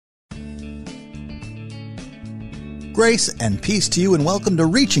Grace and peace to you, and welcome to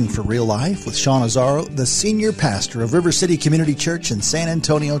Reaching for Real Life with Sean Azzaro, the senior pastor of River City Community Church in San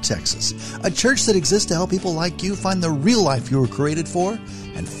Antonio, Texas. A church that exists to help people like you find the real life you were created for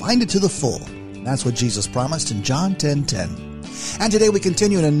and find it to the full. That's what Jesus promised in John 10:10. And today we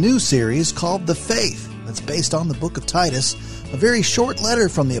continue in a new series called The Faith that's based on the book of Titus, a very short letter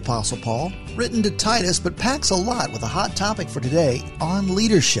from the Apostle Paul, written to Titus, but packs a lot with a hot topic for today on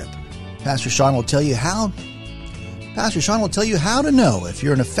leadership. Pastor Sean will tell you how to know if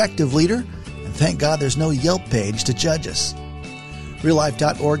you're an effective leader, and thank God there's no Yelp page to judge us.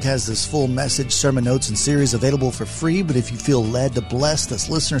 RealLife.org has this full message, sermon notes, and series available for free, but if you feel led to bless this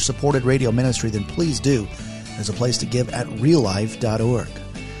listener-supported radio ministry, then please do. There's a place to give at RealLife.org.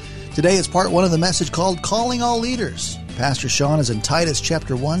 Today is part one of the message called Calling All Leaders. Pastor Sean is in Titus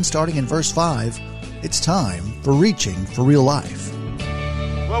chapter 1, starting in verse 5. It's time for Reaching for Real Life.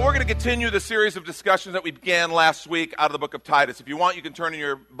 Well, we're going to continue the series of discussions that we began last week out of the book of Titus. If you want, you can turn in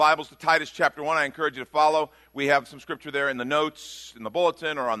your Bibles to Titus chapter 1. I encourage you to follow. We have some scripture there in the notes, in the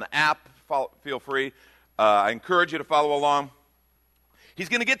bulletin, or on the app. Feel free. I encourage you to follow along. He's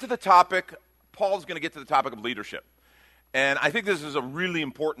going to get to the topic, Paul's going to get to the topic of leadership. And I think this is a really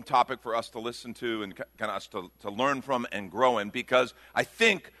important topic for us to listen to and kind of us to learn from and grow in, because I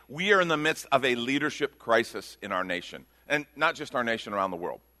think we are in the midst of a leadership crisis in our nation. And not just our nation, around the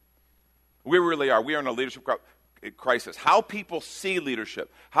world. We really are. We are in a leadership crisis. How people see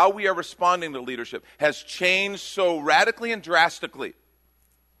leadership, how we are responding to leadership, has changed so radically and drastically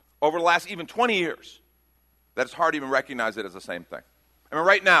over the last even 20 years that it's hard to even recognize it as the same thing. I mean,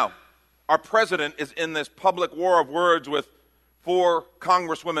 right now, our president is in this public war of words with 4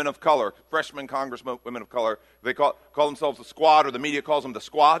 congresswomen of color, freshman congresswomen of color. They call themselves the squad, or the media calls them the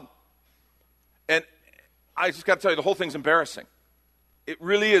squad. And I just got to tell you, the whole thing's embarrassing. It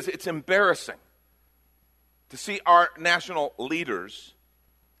really is. It's embarrassing to see our national leaders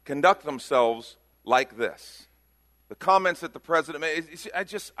conduct themselves like this. The comments that the president made,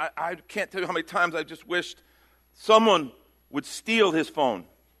 I can't tell you how many times I just wished someone would steal his phone.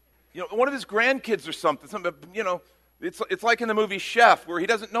 You know, one of his grandkids or something, you know, it's like in the movie Chef, where he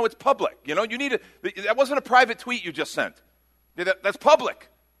doesn't know it's public. You know, that wasn't a private tweet you just sent. That's public.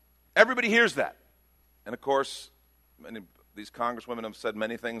 Everybody hears that. And, of course, these congresswomen have said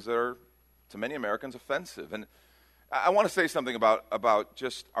many things that are, to many Americans, offensive. And I want to say something about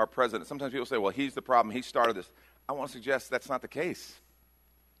just our president. Sometimes people say, well, he's the problem. He started this. I want to suggest that's not the case.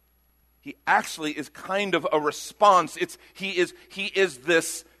 He actually is kind of a response. He is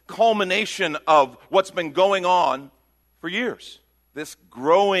this culmination of what's been going on for years. This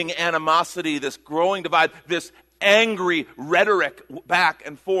growing animosity, this growing divide, this angry rhetoric back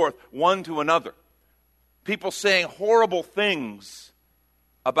and forth, one to another. People saying horrible things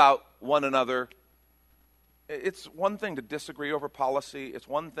about one another. It's one thing to disagree over policy. It's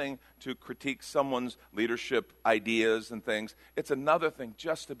one thing to critique someone's leadership ideas and things. It's another thing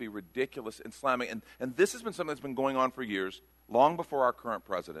just to be ridiculous and slamming. And this has been something that's been going on for years, long before our current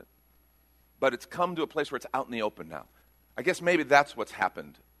president. But it's come to a place where it's out in the open now. I guess maybe that's what's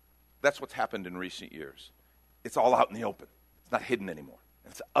happened. That's what's happened in recent years. It's all out in the open. It's not hidden anymore.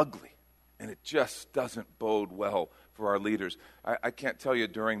 It's ugly. And it just doesn't bode well for our leaders. I can't tell you,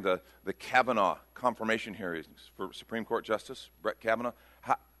 during the Kavanaugh confirmation hearings for Supreme Court Justice Brett Kavanaugh,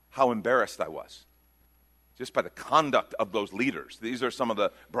 how embarrassed I was just by the conduct of those leaders. These are some of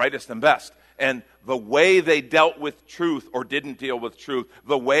the brightest and best. And the way they dealt with truth or didn't deal with truth,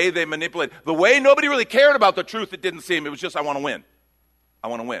 the way they manipulated, the way nobody really cared about the truth, it didn't seem. It was just, I want to win. I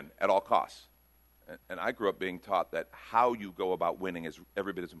want to win at all costs. And I grew up being taught that how you go about winning is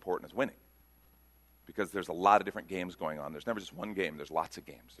every bit as important as winning. Because there's a lot of different games going on. There's never just one game. There's lots of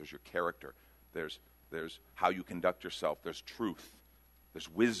games. There's your character. There's how you conduct yourself. There's truth. There's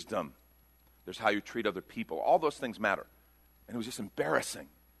wisdom. There's how you treat other people. All those things matter. And it was just embarrassing.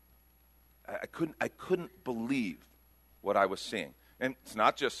 I couldn't believe what I was seeing. And it's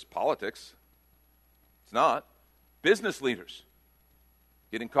not just politics. It's not. Business leaders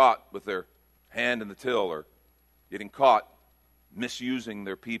getting caught with their hand in the till, or getting caught misusing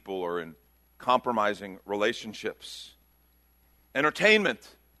their people, or in compromising relationships. Entertainment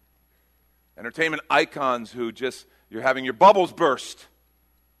icons who just, you're having your bubbles burst,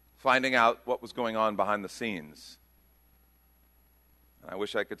 finding out what was going on behind the scenes. I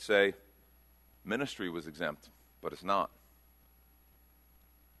wish I could say ministry was exempt, but it's not.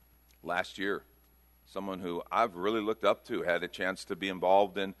 Last year, someone who I've really looked up to had a chance to be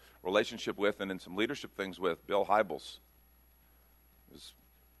involved in relationship with and in some leadership things with, Bill Hybels,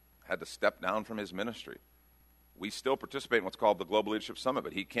 had to step down from his ministry. We still participate in what's called the Global Leadership Summit,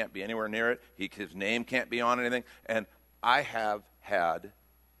 but he can't be anywhere near it. His name can't be on anything. And I have had,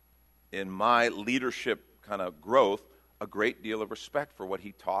 in my leadership kind of growth, a great deal of respect for what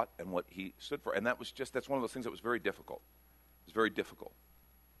he taught and what he stood for. And that's one of those things that was very difficult. It was very difficult.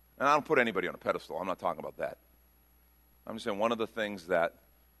 And I don't put anybody on a pedestal. I'm not talking about that. I'm just saying one of the things that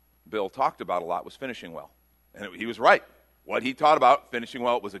Bill talked about a lot was finishing well. And he was right. What he taught about finishing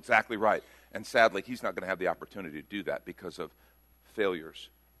well was exactly right. And sadly, he's not going to have the opportunity to do that because of failures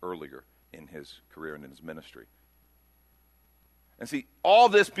earlier in his career and in his ministry. And see, all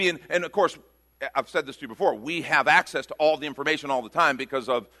this being, and of course, I've said this to you before, we have access to all the information all the time because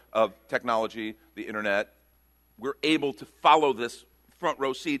of technology, the internet. We're able to follow this front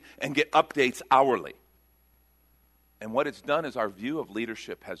row seat and get updates hourly. And what it's done is our view of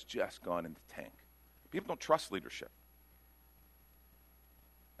leadership has just gone in the tank. People don't trust leadership.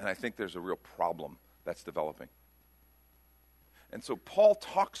 And I think there's a real problem that's developing. And so Paul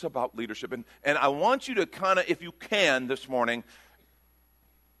talks about leadership. And I want you to kind of, if you can this morning,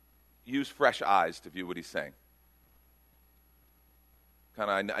 use fresh eyes to view what he's saying.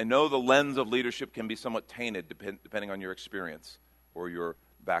 I know the lens of leadership can be somewhat tainted depending on your experience or your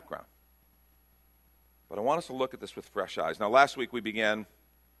background. But I want us to look at this with fresh eyes. Now, last week we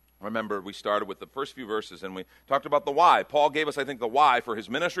started with the first few verses, and we talked about the why. Paul gave us, I think, the why for his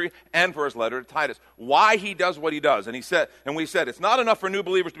ministry and for his letter to Titus. Why he does what he does. And we said, it's not enough for new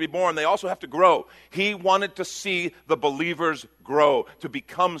believers to be born. They also have to grow. He wanted to see the believers grow, to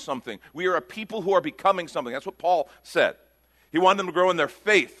become something. We are a people who are becoming something. That's what Paul said. He wanted them to grow in their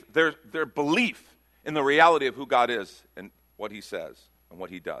faith, their belief in the reality of who God is and what he says and what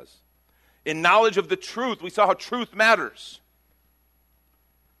he does. In knowledge of the truth, we saw how truth matters.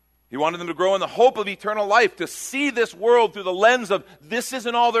 He wanted them to grow in the hope of eternal life, to see this world through the lens of this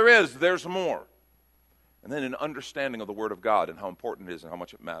isn't all there is, there's more. And then an understanding of the Word of God and how important it is and how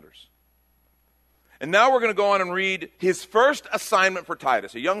much it matters. And now we're going to go on and read his first assignment for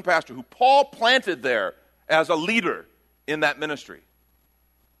Titus, a young pastor who Paul planted there as a leader in that ministry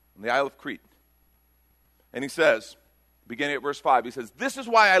on the Isle of Crete. And he says, beginning at verse 5, he says, "This is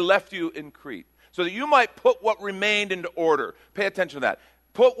why I left you in Crete, so that you might put what remained into order." Pay attention to that.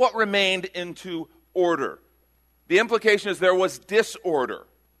 Put what remained into order. The implication is there was disorder.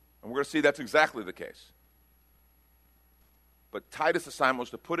 And we're going to see that's exactly the case. But Titus' assignment was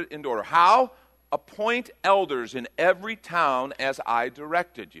to put it into order. How? Appoint elders in every town as I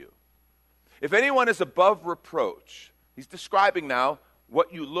directed you. If anyone is above reproach, he's describing now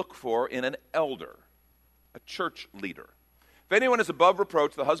what you look for in an elder, a church leader. If anyone is above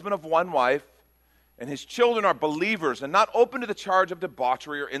reproach, the husband of one wife, and his children are believers and not open to the charge of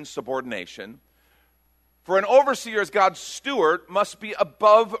debauchery or insubordination. For an overseer as God's steward must be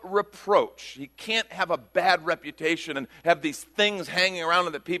above reproach. He can't have a bad reputation and have these things hanging around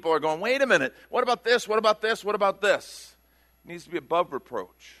and that people are going, wait a minute, what about this, what about this, what about this? He needs to be above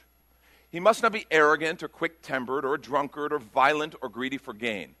reproach. He must not be arrogant or quick-tempered or a drunkard or violent or greedy for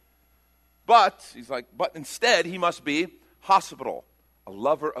gain. But instead he must be hospitable, a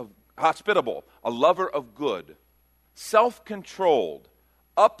lover of good, self-controlled,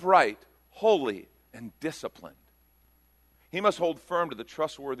 upright, holy, and disciplined. He must hold firm to the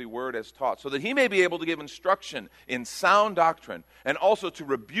trustworthy word as taught, so that he may be able to give instruction in sound doctrine, and also to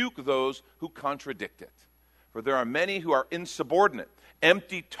rebuke those who contradict it. For there are many who are insubordinate,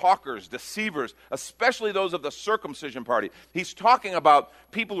 empty talkers, deceivers, especially those of the circumcision party. He's talking about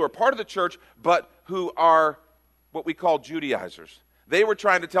people who are part of the church, but who are what we call Judaizers. They were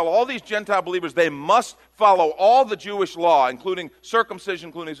trying to tell all these Gentile believers they must follow all the Jewish law, including circumcision,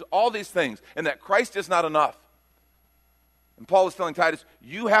 including all these things, and that Christ is not enough. And Paul is telling Titus,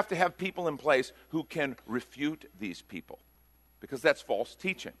 you have to have people in place who can refute these people, because that's false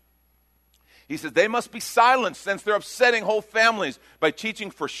teaching. He says they must be silenced, since they're upsetting whole families by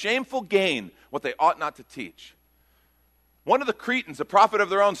teaching for shameful gain what they ought not to teach. One of the Cretans, a prophet of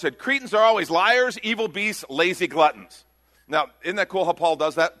their own, said, Cretans are always liars, evil beasts, lazy gluttons. Now, isn't that cool how Paul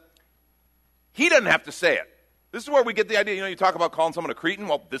does that? He doesn't have to say it. This is where we get the idea. You talk about calling someone a Cretan.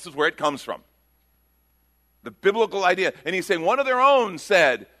 Well, this is where it comes from. The biblical idea. And he's saying one of their own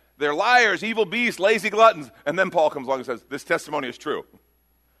said, they're liars, evil beasts, lazy gluttons. And then Paul comes along and says, this testimony is true.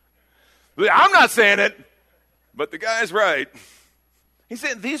 I'm not saying it, but the guy's right. He's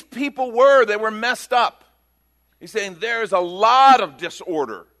saying these people they were messed up. He's saying there's a lot of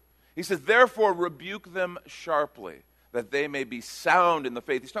disorder. He says, therefore, rebuke them sharply, that they may be sound in the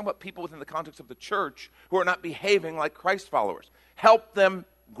faith. He's talking about people within the context of the church who are not behaving like Christ followers. Help them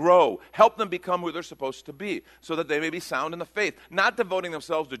grow. Help them become who they're supposed to be so that they may be sound in the faith, not devoting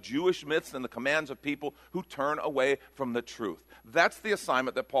themselves to Jewish myths and the commands of people who turn away from the truth. That's the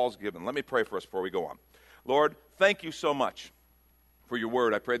assignment that Paul's given. Let me pray for us before we go on. Lord, thank you so much for your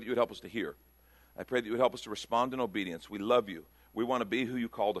word. I pray that you would help us to hear. I pray that you would help us to respond in obedience. We love you. We want to be who you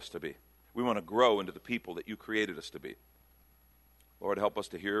called us to be. We want to grow into the people that you created us to be. Lord, help us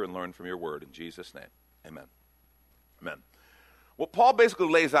to hear and learn from your word. In Jesus' name, amen. Amen. What Paul basically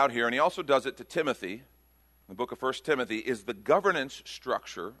lays out here, and he also does it to Timothy, in the book of 1 Timothy, is the governance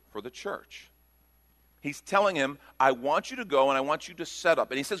structure for the church. He's telling him, I want you to go and I want you to set up.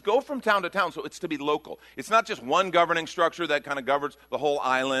 And he says, go from town to town, so it's to be local. It's not just one governing structure that kind of governs the whole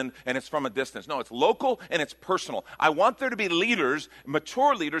island and it's from a distance. No, it's local and it's personal. I want there to be leaders,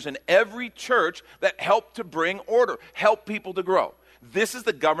 mature leaders in every church that help to bring order, help people to grow. This is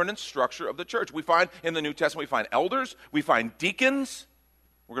the governance structure of the church. We find in the New Testament, we find elders, we find deacons.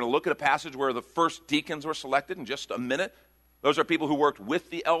 We're going to look at a passage where the first deacons were selected in just a minute. Those are people who worked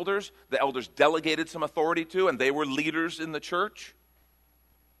with the elders delegated some authority to, and they were leaders in the church.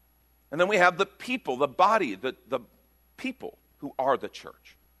 And then we have the people, the body, the people who are the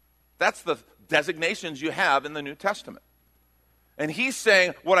church. That's the designations you have in the New Testament. And he's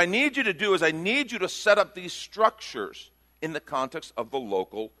saying, what I need you to do is I need you to set up these structures in the context of the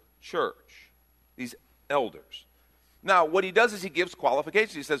local church, these elders. Now, what he does is he gives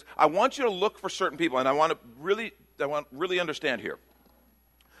qualifications. He says, I want you to look for certain people, and I want to really understand here.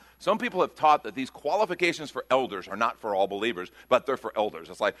 Some people have taught that these qualifications for elders are not for all believers, but they're for elders.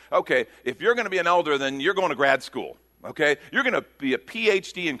 It's like, okay, if you're going to be an elder, then you're going to grad school, okay? You're going to be a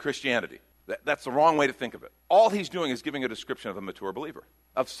PhD in Christianity. That's the wrong way to think of it. All he's doing is giving a description of a mature believer,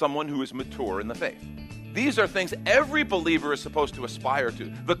 of someone who is mature in the faith. These are things every believer is supposed to aspire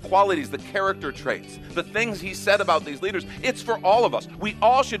to. The qualities, the character traits, the things he said about these leaders, it's for all of us. We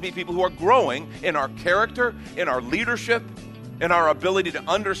all should be people who are growing in our character, in our leadership, in our ability to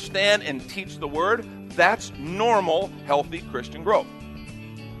understand and teach the word. That's normal, healthy Christian growth.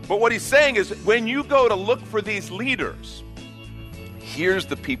 But what he's saying is when you go to look for these leaders, here's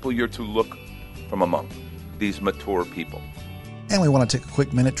the people you're to look from among, these mature people. And we want to take a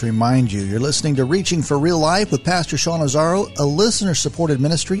quick minute to remind you, you're listening to Reaching for Real Life with Pastor Sean Azzaro, a listener-supported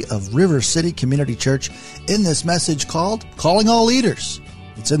ministry of River City Community Church, in this message called Calling All Leaders.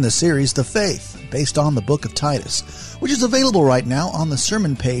 It's in the series, The Faith, based on the book of Titus, which is available right now on the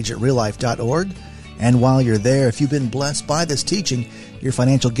sermon page at reallife.org. And while you're there, if you've been blessed by this teaching, your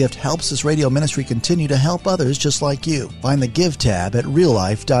financial gift helps this radio ministry continue to help others just like you. Find the Give tab at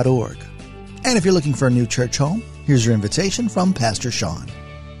reallife.org. And if you're looking for a new church home, here's your invitation from Pastor Sean.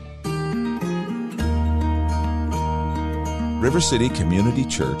 River City Community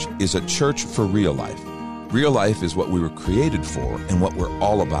Church is a church for real life. Real life is what we were created for and what we're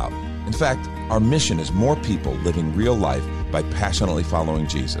all about. In fact, our mission is more people living real life by passionately following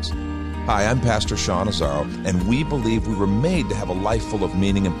Jesus. Hi, I'm Pastor Sean Azzaro, and we believe we were made to have a life full of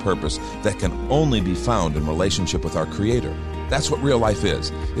meaning and purpose that can only be found in relationship with our Creator. That's what real life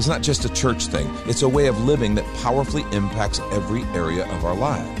is. It's not just a church thing. It's a way of living that powerfully impacts every area of our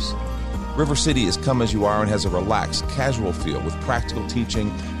lives. River City is come as you are and has a relaxed, casual feel with practical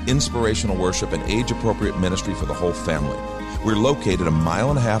teaching, inspirational worship, and age-appropriate ministry for the whole family. We're located a mile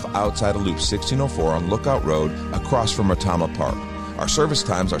and a half outside of Loop 1604 on Lookout Road across from Retama Park. Our service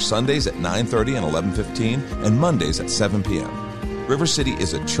times are Sundays at 9:30 and 11:15 and Mondays at 7 p.m. River City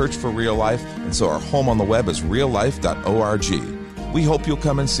is a church for real life, and so our home on the web is reallife.org. We hope you'll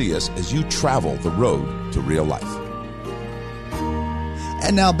come and see us as you travel the road to real life.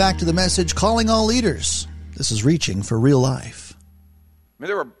 And now back to the message, Calling All Leaders. This is Reaching for Real Life. I mean,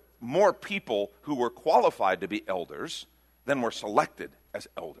 there were more people who were qualified to be elders than were selected as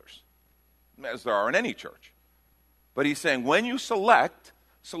elders, as there are in any church. But he's saying when you select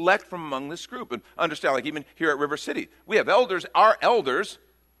from among this group. And understand, like even here at River City, we have elders. Our elders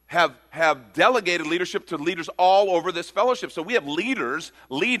have delegated leadership to leaders all over this fellowship. So we have leaders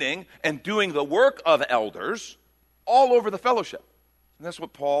leading and doing the work of elders all over the fellowship. And that's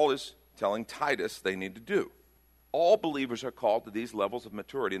what Paul is telling Titus they need to do. All believers are called to these levels of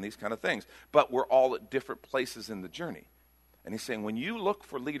maturity and these kind of things. But we're all at different places in the journey. And he's saying when you look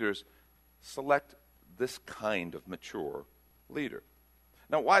for leaders, select this kind of mature leader.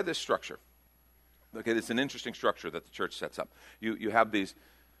 Now, why this structure? Okay, it's an interesting structure that the church sets up. You have this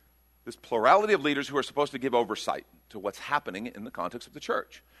plurality of leaders who are supposed to give oversight to what's happening in the context of the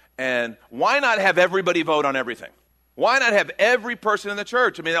church. And why not have everybody vote on everything? Why not have every person in the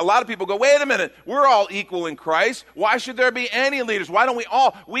church? I mean, a lot of people go, wait a minute, we're all equal in Christ. Why should there be any leaders? Why don't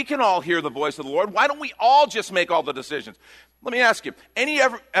we can all hear the voice of the Lord. Why don't we all just make all the decisions? Let me ask you,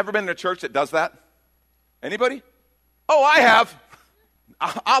 ever been in a church that does that? Anybody? Oh, I have.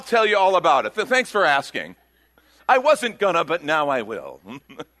 I'll tell you all about it. Thanks for asking. I wasn't gonna, but now I will.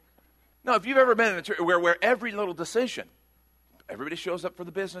 No, if you've ever been in a church where every little decision, everybody shows up for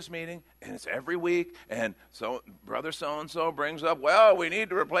the business meeting, and it's every week, and so brother so-and-so brings up, well, we need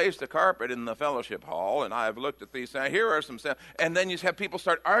to replace the carpet in the fellowship hall, and I've looked at these, here are some steps, and then you have people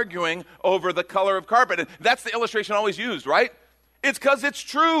start arguing over the color of carpet, and that's the illustration always used, right? It's because it's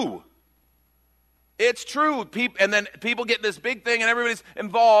true. It's true. And then people get this big thing, and everybody's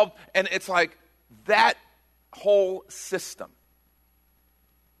involved, and it's like that whole system.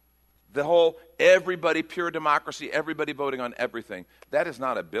 The whole everybody, pure democracy, everybody voting on everything, that is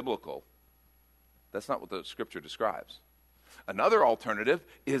not that's not what the Scripture describes. Another alternative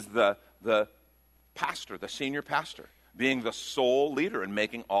is the pastor, the senior pastor, being the sole leader and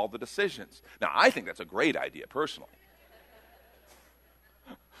making all the decisions. Now, I think that's a great idea, personally.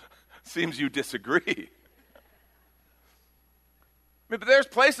 Seems you disagree. But there's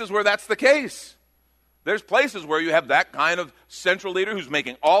places where that's the case. There's places where you have that kind of central leader who's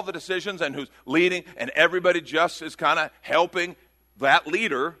making all the decisions and who's leading, and everybody just is kind of helping that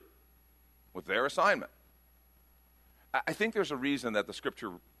leader with their assignment. I think there's a reason that the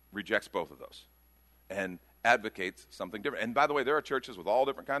Scripture rejects both of those and advocates something different. And by the way, there are churches with all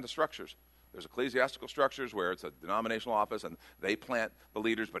different kinds of structures. There's ecclesiastical structures where it's a denominational office and they plant the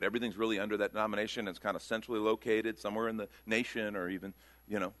leaders, but everything's really under that denomination. It's kind of centrally located somewhere in the nation or even,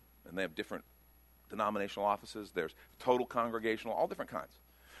 and they have different denominational offices. There's total congregational, all different kinds.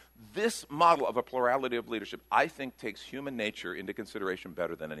 This model of a plurality of leadership, I think, takes human nature into consideration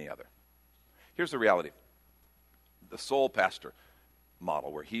better than any other. Here's the reality. The sole pastor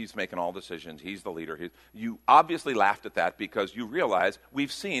model, where he's making all decisions, he's the leader. You obviously laughed at that because you realize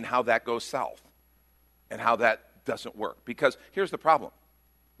we've seen how that goes south and how that doesn't work. Because here's the problem.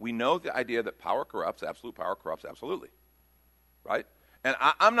 We know the idea that power corrupts, absolute power corrupts absolutely. Right? And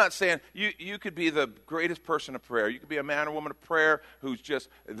I'm not saying you could be the greatest person of prayer. You could be a man or woman of prayer who's just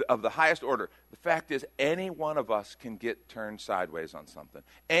of the highest order. The fact is, any one of us can get turned sideways on something.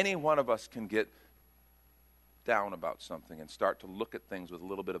 Any one of us can get down about something and start to look at things with a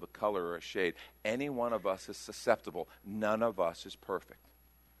little bit of a color or a shade. Any one of us is susceptible. None of us is perfect.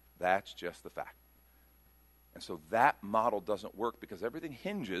 That's just the fact. And so that model doesn't work because everything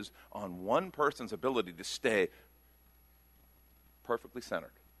hinges on one person's ability to stay perfectly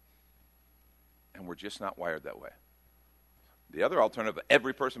centered. And we're just not wired that way. The other alternative,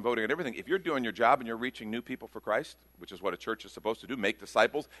 every person voting on everything, if you're doing your job and you're reaching new people for Christ, which is what a church is supposed to do, make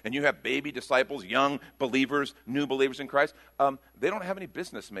disciples, and you have baby disciples, young believers, new believers in Christ, they don't have any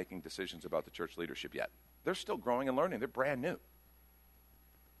business making decisions about the church leadership yet. They're still growing and learning. They're brand new.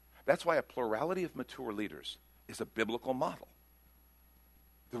 That's why a plurality of mature leaders is a biblical model.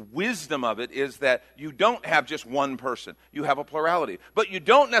 The wisdom of it is that you don't have just one person. You have a plurality. But you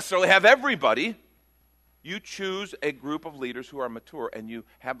don't necessarily have everybody. You choose a group of leaders who are mature, and you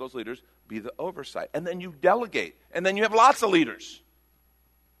have those leaders be the oversight. And then you delegate, and then you have lots of leaders.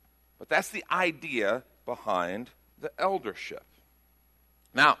 But that's the idea behind the eldership.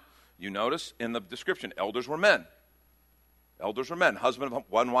 Now, you notice in the description, elders were men. Elders were men, husband of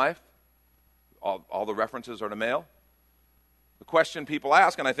one wife. All the references are to male. The question people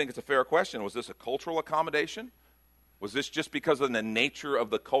ask, and I think it's a fair question, was this a cultural accommodation? Was this just because of the nature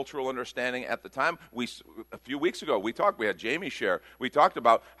of the cultural understanding at the time? A few weeks ago, we had Jamie share. We talked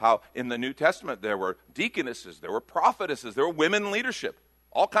about how in the New Testament there were deaconesses, there were prophetesses, there were women in leadership,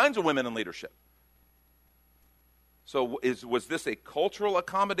 all kinds of women in leadership. So was this a cultural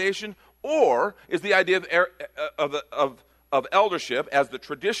accommodation, or is the idea of eldership, as the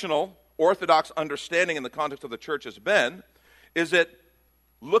traditional Orthodox understanding in the context of the church has been, is it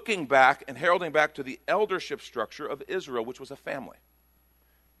looking back and heralding back to the eldership structure of Israel, which was a family.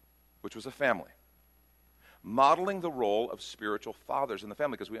 Modeling the role of spiritual fathers in the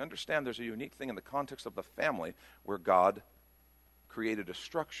family, because we understand there's a unique thing in the context of the family where God created a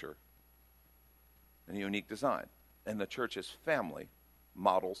structure and a unique design. And the church's family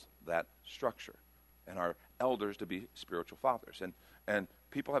models that structure. And our elders to be spiritual fathers. And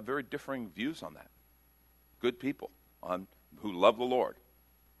people have very differing views on that. Good people who love the Lord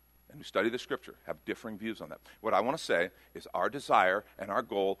and who study the Scripture have differing views on that. What I want to say is our desire and our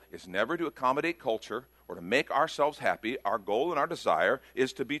goal is never to accommodate culture or to make ourselves happy. Our goal and our desire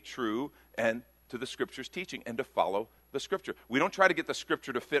is to be true and to the Scripture's teaching and to follow the Scripture. We don't try to get the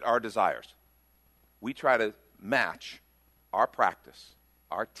Scripture to fit our desires. We try to match our practice,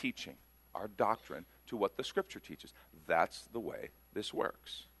 our teaching, our doctrine to what the Scripture teaches. That's the way this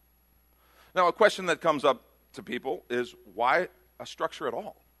works. Now, a question that comes up to people is, why a structure at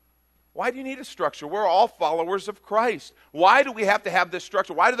all? Why do you need a structure? We're all followers of Christ. Why do we have to have this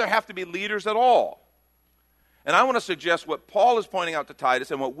structure? Why do there have to be leaders at all? And I want to suggest what Paul is pointing out to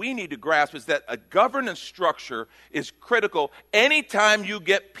Titus, and what we need to grasp, is that a governance structure is critical anytime you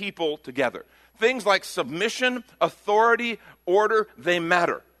get people together. Things like submission, authority, order, they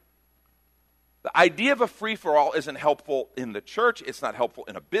matter. The idea of a free-for-all isn't helpful in the church. It's not helpful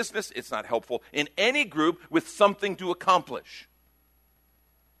in a business. It's not helpful in any group with something to accomplish.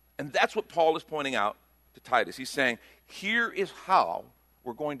 And that's what Paul is pointing out to Titus. He's saying, here is how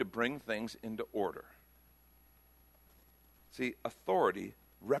we're going to bring things into order. See, authority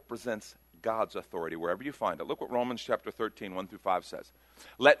represents God's authority wherever you find it. Look what Romans chapter 13, 1 through 5 says.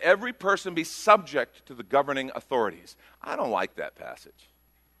 Let every person be subject to the governing authorities. I don't like that passage.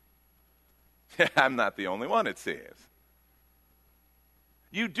 I'm not the only one, it seems.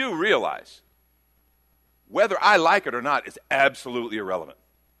 You do realize whether I like it or not is absolutely irrelevant.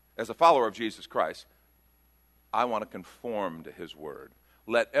 As a follower of Jesus Christ, I want to conform to his word.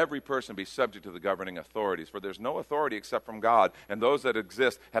 Let every person be subject to the governing authorities, for there's no authority except from God, and those that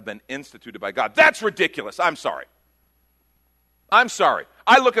exist have been instituted by God. That's ridiculous. I'm sorry.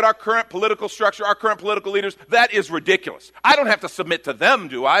 I look at our current political structure, our current political leaders. That is ridiculous. I don't have to submit to them,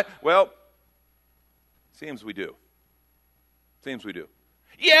 do I? Well, seems we do.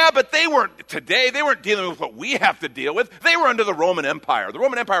 Yeah, but they weren't dealing with what we have to deal with. They were under the Roman Empire. The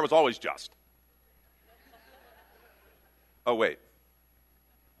Roman Empire was always just. Oh, wait.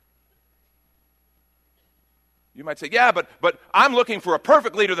 You might say, yeah, but I'm looking for a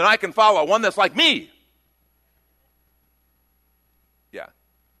perfect leader that I can follow, one that's like me. Yeah.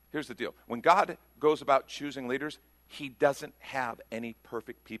 Here's the deal. When God goes about choosing leaders, he doesn't have any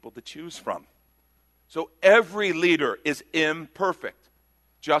perfect people to choose from. So every leader is imperfect,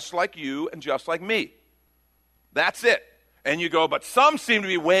 just like you and just like me. That's it. And you go, but some seem to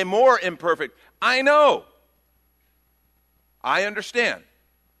be way more imperfect. I know. I understand.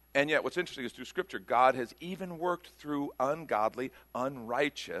 And yet what's interesting is through Scripture, God has even worked through ungodly,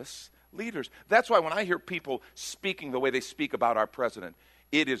 unrighteous leaders. That's why when I hear people speaking the way they speak about our president,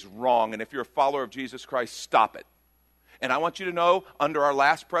 it is wrong. And if you're a follower of Jesus Christ, stop it. And I want you to know, under our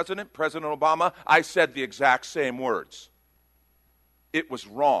last president, President Obama, I said the exact same words. It was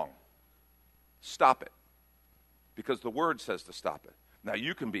wrong. Stop it. Because the word says to stop it. Now,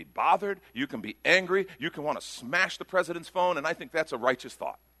 you can be bothered, you can be angry, you can want to smash the president's phone, and I think that's a righteous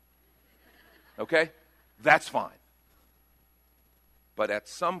thought. Okay? That's fine. But at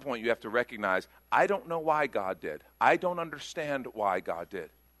some point, you have to recognize, I don't know why God did. I don't understand why God did.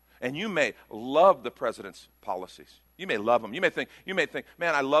 And you may love the president's policies. You may love him. You may think,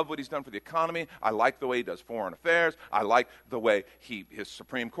 man, I love what he's done for the economy. I like the way he does foreign affairs. I like the way his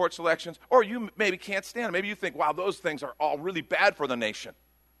Supreme Court selections. Or you maybe can't stand it. Maybe you think, wow, those things are all really bad for the nation.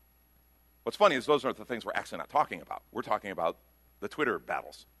 What's funny is those are the things we're actually not talking about. We're talking about the Twitter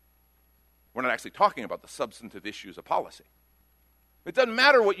battles. We're not actually talking about the substantive issues of policy. It doesn't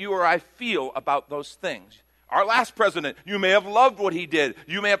matter what you or I feel about those things. Our last president, you may have loved what he did.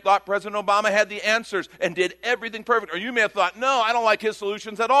 You may have thought President Obama had the answers and did everything perfect. Or you may have thought, no, I don't like his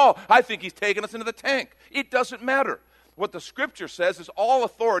solutions at all. I think he's taken us into the tank. It doesn't matter. What the Scripture says is all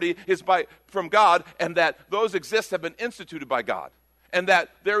authority is from God, and that those exists have been instituted by God. And that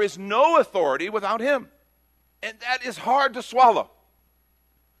there is no authority without him. And that is hard to swallow.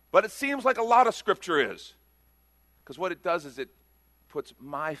 But it seems like a lot of Scripture is. Because what it does is it puts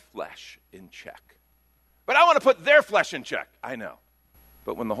my flesh in check. But I want to put their flesh in check. I know.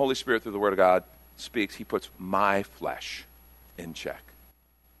 But when the Holy Spirit, through the Word of God, speaks, he puts my flesh in check.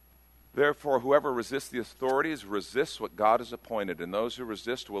 Therefore, whoever resists the authorities resists what God has appointed, and those who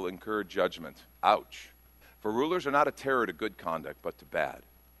resist will incur judgment. Ouch. For rulers are not a terror to good conduct, but to bad.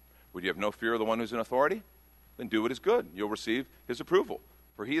 Would you have no fear of the one who's in authority? Then do what is good. You'll receive his approval.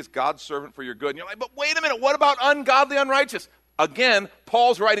 For he is God's servant for your good. And you're like, but wait a minute, what about ungodly, unrighteous? Again,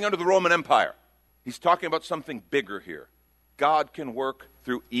 Paul's writing under the Roman Empire. He's talking about something bigger here. God can work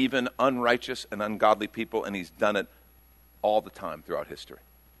through even unrighteous and ungodly people, and he's done it all the time throughout history.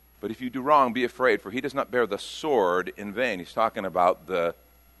 But if you do wrong, be afraid, for he does not bear the sword in vain. He's talking about the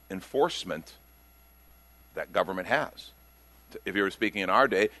enforcement that government has. If he were speaking in our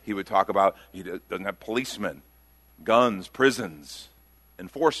day, he would talk about he doesn't have policemen, guns, prisons,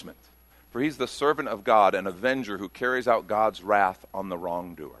 enforcement. For he's the servant of God, an avenger who carries out God's wrath on the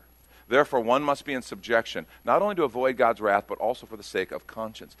wrongdoer. Therefore, one must be in subjection, not only to avoid God's wrath, but also for the sake of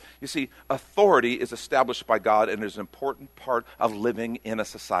conscience. You see, authority is established by God and is an important part of living in a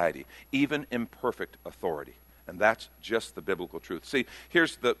society, even imperfect authority. And that's just the biblical truth. See,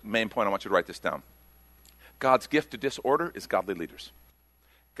 here's the main point. I want you to write this down. God's gift to disorder is godly leaders.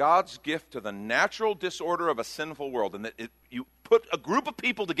 God's gift to the natural disorder of a sinful world, and that you put a group of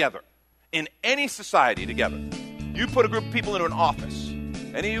people together, in any society together. You put a group of people into an office,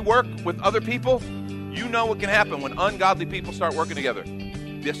 and you work with other people, you know what can happen when ungodly people start working together.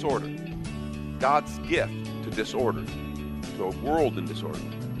 Disorder. God's gift to disorder, to a world in disorder,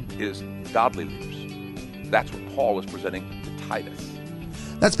 is godly leaders. That's what Paul is presenting to Titus.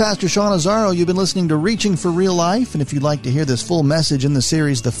 That's Pastor Sean Azzaro. You've been listening to Reaching for Real Life, and if you'd like to hear this full message in the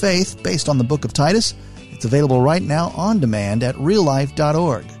series The Faith, based on the book of Titus, it's available right now on demand at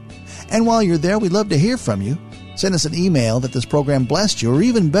reallife.org. And while you're there, we'd love to hear from you. Send us an email that this program blessed you, or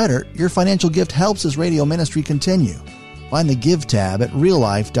even better, your financial gift helps this radio ministry continue. Find the Give tab at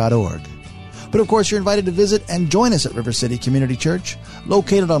reallife.org. But of course, you're invited to visit and join us at River City Community Church,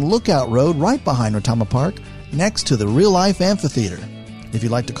 located on Lookout Road right behind Rotama Park, next to the Real Life Amphitheater. If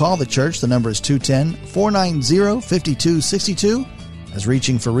you'd like to call the church, the number is 210-490-5262, as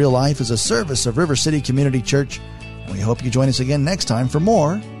Reaching for Real Life is a service of River City Community Church, and we hope you join us again next time for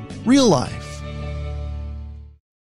more Real Life.